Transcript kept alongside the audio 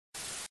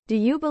Do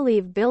you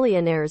believe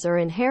billionaires are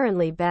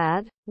inherently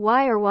bad?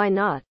 Why or why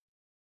not?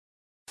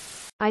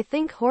 I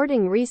think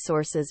hoarding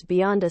resources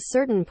beyond a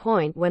certain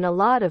point when a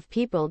lot of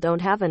people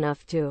don't have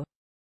enough to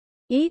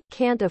eat,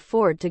 can't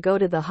afford to go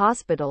to the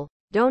hospital,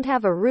 don't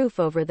have a roof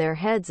over their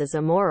heads is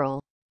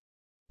immoral.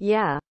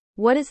 Yeah.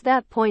 What is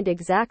that point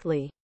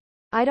exactly?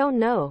 I don't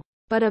know.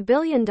 But $1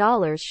 billion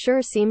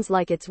sure seems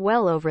like it's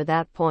well over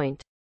that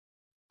point.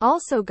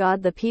 Also,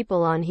 God, the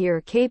people on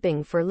here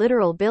caping for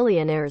literal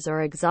billionaires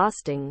are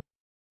exhausting.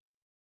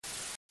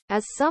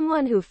 As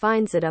someone who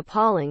finds it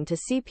appalling to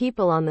see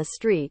people on the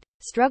street,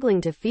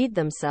 struggling to feed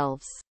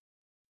themselves,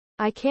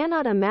 I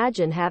cannot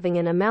imagine having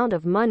an amount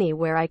of money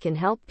where I can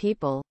help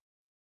people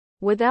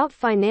without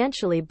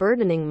financially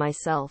burdening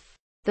myself.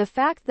 The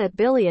fact that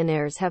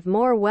billionaires have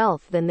more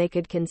wealth than they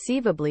could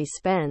conceivably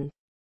spend,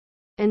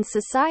 and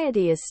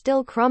society is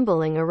still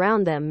crumbling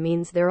around them,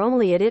 means they're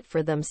only at it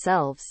for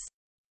themselves.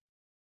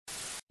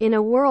 In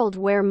a world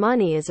where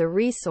money is a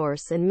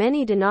resource and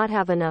many do not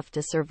have enough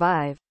to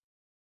survive,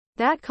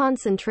 that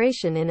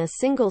concentration in a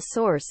single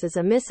source is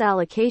a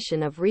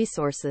misallocation of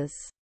resources.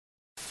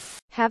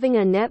 Having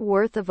a net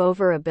worth of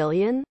over $1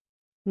 billion?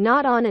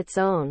 Not on its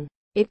own.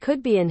 It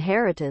could be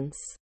inheritance,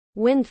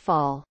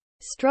 windfall,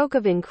 stroke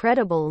of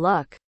incredible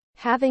luck,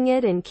 having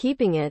it and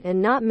keeping it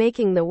and not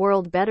making the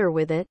world better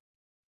with it.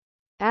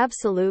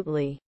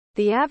 Absolutely.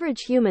 The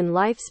average human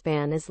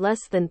lifespan is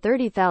less than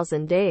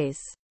 30,000 days.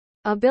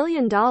 $1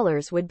 billion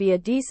would be a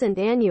decent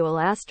annual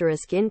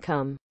asterisk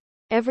income.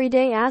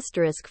 Everyday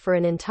asterisk for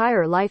an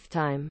entire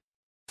lifetime.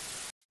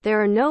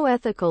 There are no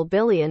ethical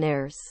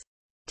billionaires.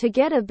 To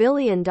get $1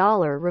 billion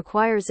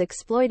requires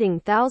exploiting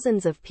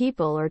thousands of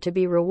people or to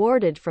be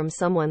rewarded from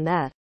someone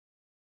that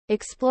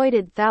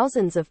exploited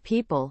thousands of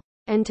people.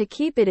 And to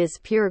keep it is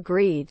pure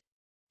greed.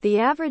 The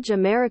average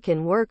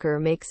American worker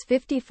makes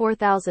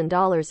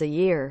 $54,000 a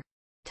year.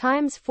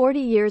 Times 40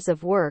 years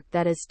of work,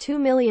 that is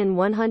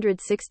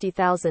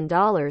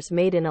 $2,160,000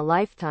 made in a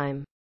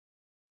lifetime.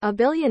 A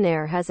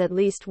billionaire has at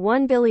least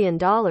 $1 billion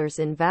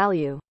in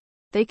value.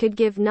 They could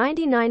give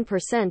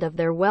 99% of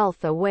their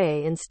wealth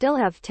away and still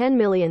have $10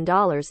 million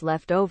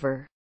left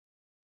over.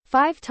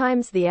 5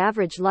 times the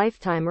average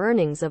lifetime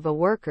earnings of a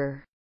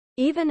worker.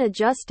 Even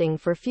adjusting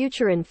for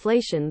future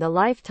inflation, the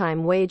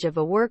lifetime wage of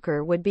a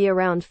worker would be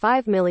around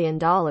 $5 million.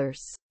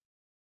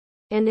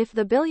 And if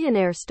the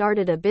billionaire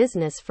started a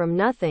business from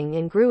nothing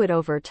and grew it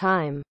over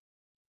time,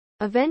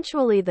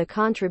 eventually the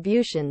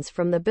contributions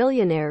from the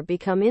billionaire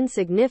become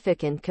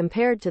insignificant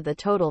compared to the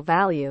total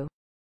value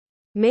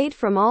made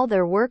from all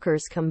their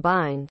workers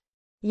combined.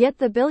 Yet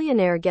the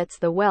billionaire gets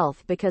the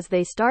wealth because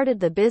they started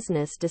the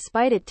business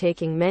despite it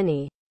taking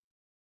many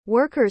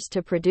workers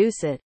to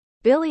produce it.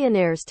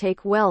 Billionaires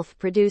take wealth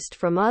produced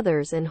from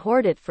others and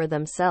hoard it for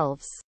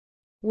themselves.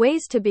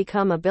 Ways to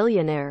become a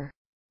billionaire.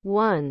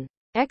 1.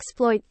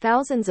 Exploit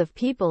thousands of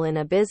people in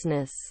a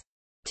business.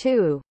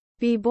 2.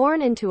 Be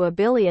born into a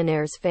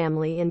billionaire's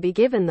family and be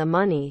given the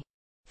money.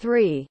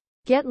 3.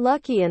 Get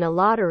lucky in a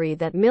lottery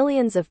that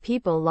millions of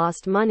people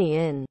lost money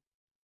in.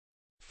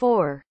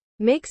 4.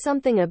 Make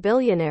something a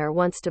billionaire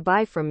wants to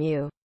buy from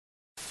you.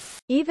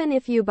 Even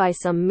if you by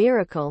some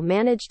miracle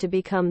manage to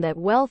become that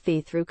wealthy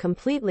through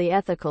completely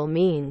ethical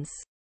means.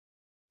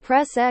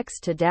 Press X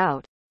to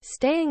doubt.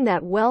 Staying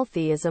that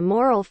wealthy is a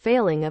moral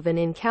failing of an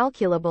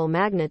incalculable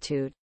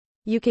magnitude.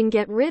 You can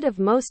get rid of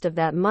most of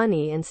that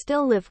money and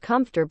still live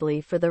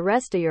comfortably for the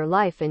rest of your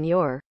life and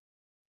your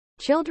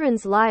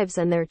children's lives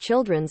and their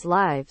children's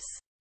lives.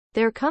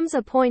 There comes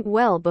a point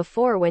well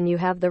before when you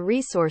have the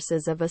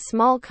resources of a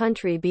small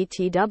country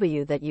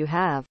BTW that you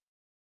have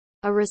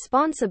a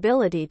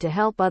responsibility to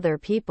help other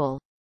people.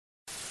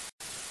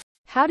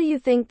 How do you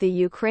think the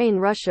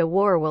Ukraine-Russia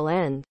war will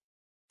end?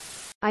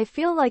 I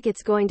feel like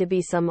it's going to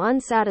be some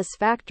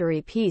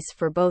unsatisfactory peace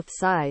for both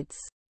sides.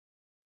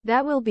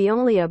 That will be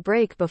only a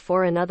break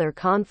before another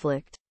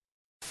conflict,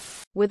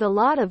 with a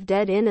lot of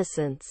dead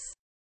innocents.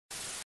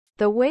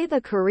 The way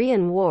the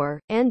Korean War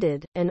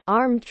ended, an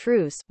armed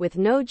truce, with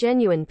no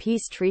genuine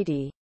peace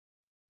treaty.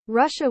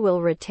 Russia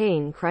will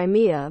retain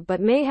Crimea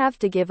but may have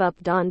to give up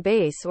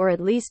Donbass or at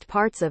least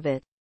parts of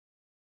it.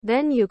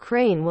 Then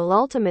Ukraine will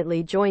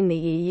ultimately join the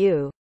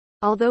EU,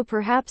 although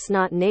perhaps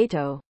not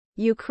NATO.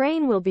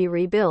 Ukraine will be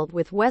rebuilt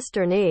with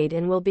Western aid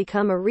and will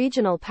become a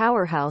regional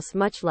powerhouse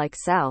much like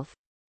South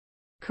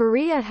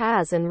Korea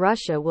has, and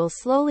Russia will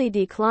slowly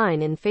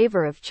decline in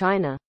favor of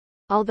China.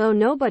 Although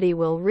nobody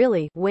will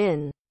really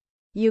win.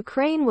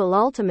 Ukraine will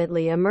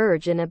ultimately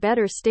emerge in a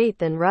better state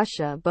than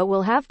Russia but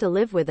will have to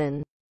live with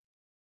an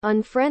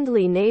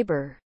unfriendly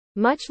neighbor,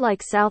 much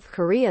like South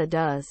Korea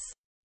does.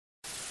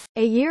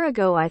 A year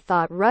ago I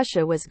thought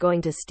Russia was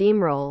going to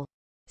steamroll.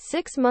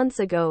 6 months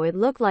ago it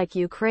looked like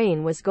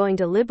Ukraine was going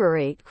to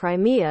liberate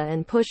Crimea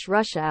and push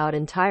Russia out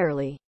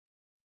entirely.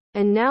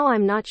 And now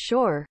I'm not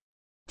sure.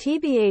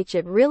 TBH,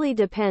 it really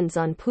depends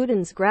on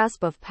Putin's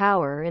grasp of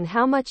power and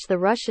how much the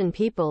Russian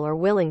people are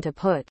willing to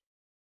put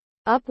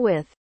up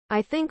with.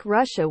 I think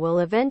Russia will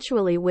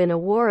eventually win a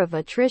war of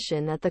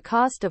attrition at the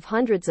cost of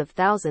hundreds of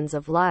thousands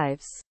of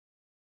lives.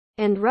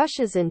 and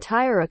Russia's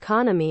entire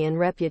economy and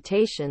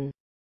reputation.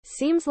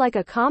 Seems like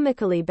a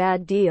comically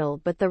bad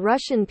deal, but the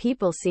Russian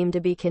people seem to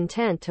be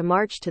content to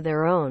march to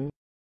their own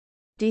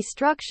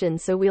destruction,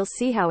 so we'll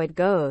see how it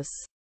goes.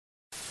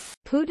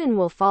 Putin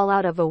will fall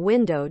out of a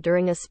window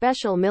during a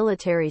special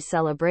military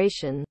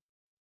celebration.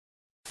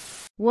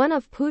 One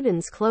of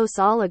Putin's close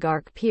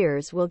oligarch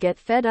peers will get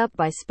fed up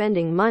by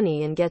spending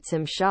money and gets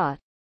him shot.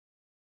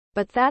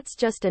 But that's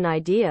just an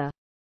idea.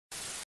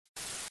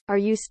 Are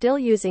you still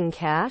using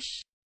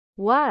cash?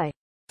 Why?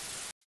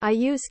 I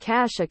use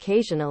cash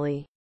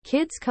occasionally.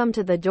 Kids come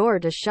to the door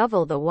to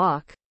shovel the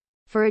walk.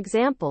 For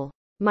example,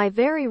 my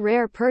very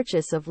rare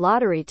purchase of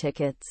lottery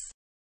tickets,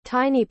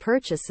 tiny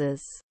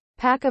purchases,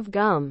 pack of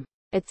gum,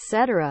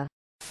 etc.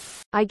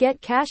 I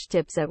get cash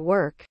tips at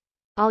work.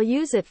 I'll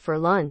use it for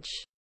lunch.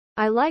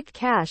 I like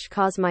cash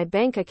cause my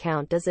bank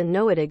account doesn't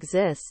know it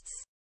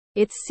exists.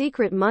 It's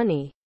secret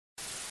money.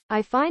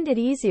 I find it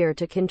easier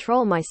to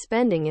control my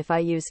spending if I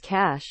use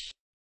cash.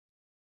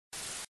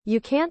 You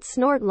can't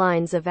snort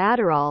lines of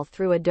Adderall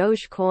through a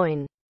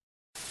Dogecoin.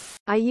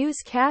 I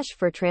use cash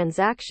for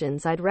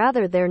transactions I'd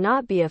rather there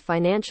not be a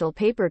financial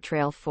paper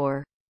trail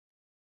for.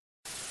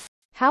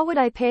 How would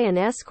I pay an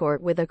escort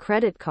with a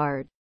credit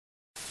card?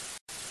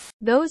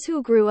 Those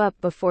who grew up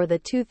before the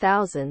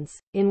 2000s,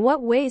 in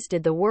what ways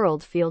did the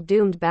world feel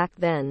doomed back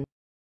then?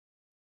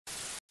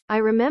 I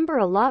remember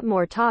a lot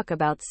more talk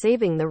about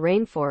saving the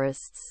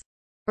rainforests.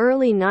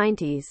 Early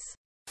 90s.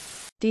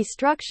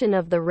 Destruction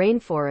of the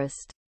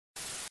rainforest.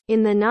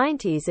 In the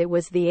 90s it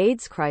was the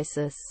AIDS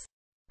crisis,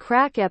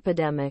 crack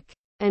epidemic,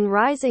 and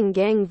rising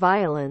gang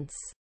violence.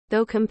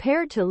 Though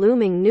compared to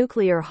looming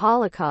nuclear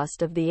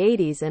holocaust of the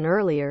 80s and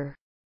earlier,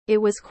 it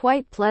was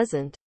quite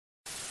pleasant.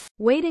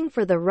 Waiting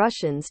for the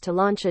Russians to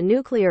launch a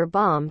nuclear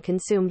bomb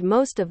consumed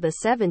most of the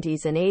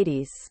 70s and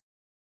 80s.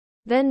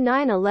 Then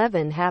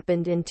 9/11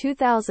 happened in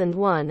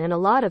 2001 and a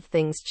lot of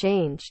things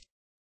changed.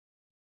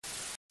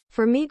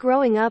 For me,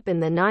 growing up in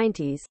the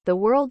 90s, the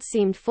world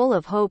seemed full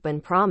of hope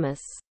and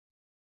promise.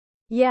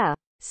 Yeah,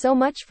 so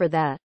much for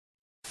that.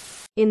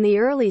 In the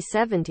early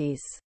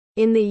 70s,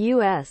 in the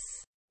US,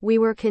 we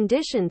were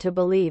conditioned to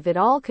believe it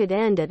all could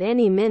end at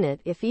any minute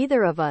if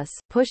either of us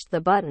pushed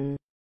the button.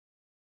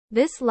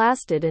 This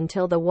lasted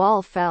until the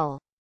wall fell.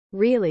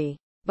 Really.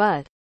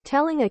 But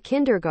telling a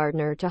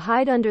kindergartner to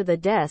hide under the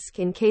desk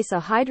in case a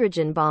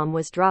hydrogen bomb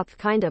was dropped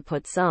kinda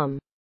put some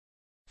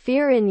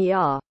fear in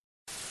ya.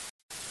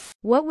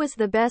 What was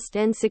the best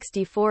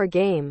N64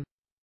 game?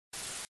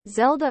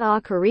 Zelda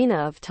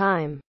Ocarina of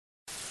Time.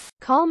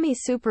 Call me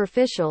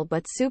superficial,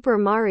 but Super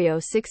Mario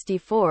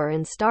 64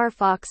 and Star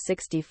Fox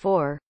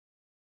 64.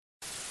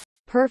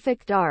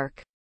 Perfect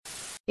Dark.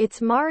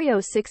 It's Mario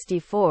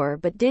 64,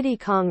 but Diddy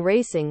Kong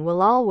Racing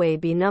will always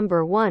be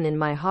number one in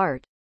my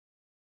heart.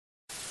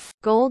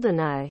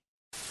 GoldenEye.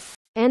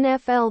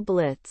 NFL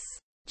Blitz.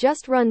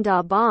 Just run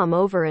da bomb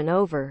over and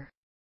over.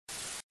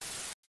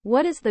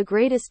 What is the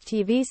greatest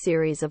TV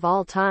series of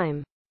all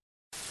time?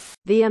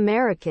 The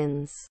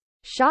Americans.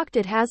 Shocked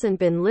it hasn't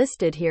been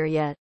listed here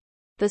yet.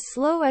 The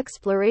slow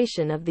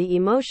exploration of the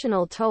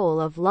emotional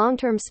toll of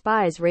long-term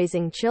spies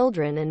raising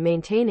children and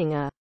maintaining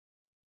a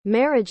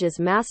marriage is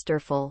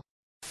masterful.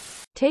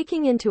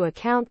 Taking into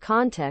account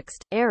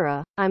context,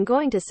 era, I'm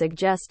going to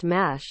suggest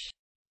MASH.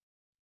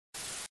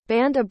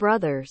 Band of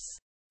Brothers.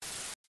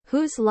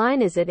 Whose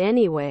line is it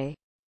anyway?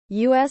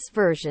 US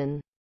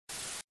version.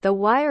 The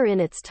Wire in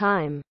its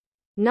time.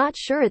 Not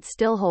sure it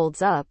still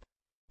holds up.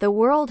 The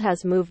world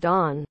has moved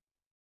on.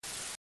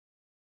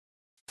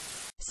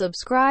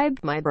 Subscribe,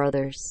 my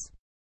brothers.